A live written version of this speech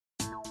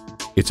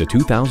It's a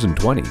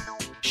 2020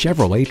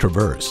 Chevrolet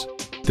Traverse.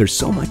 There's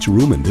so much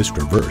room in this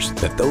Traverse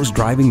that those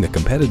driving the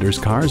competitors'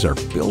 cars are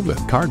filled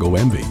with cargo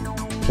envy.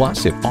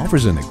 Plus, it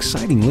offers an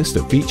exciting list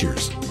of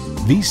features: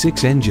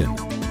 V6 engine,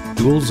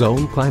 dual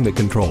zone climate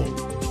control,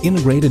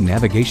 integrated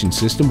navigation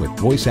system with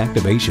voice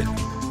activation,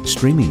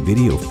 streaming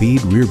video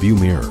feed rear view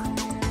mirror,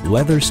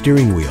 leather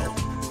steering wheel,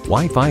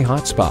 Wi-Fi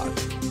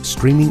hotspot,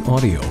 streaming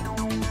audio,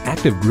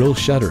 active grille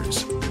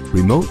shutters,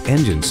 remote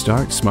engine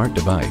start smart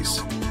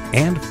device,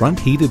 and front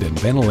heated and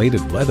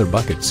ventilated leather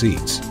bucket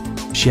seats.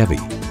 Chevy,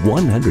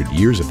 100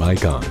 years of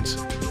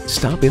icons.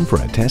 Stop in for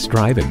a test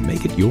drive and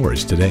make it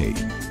yours today.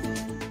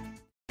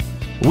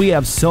 We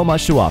have so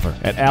much to offer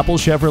at Apple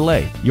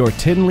Chevrolet, your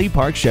Tinley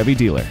Park Chevy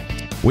dealer.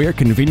 We're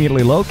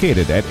conveniently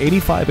located at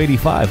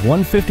 8585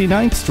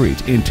 159th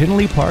Street in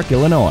Tinley Park,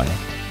 Illinois.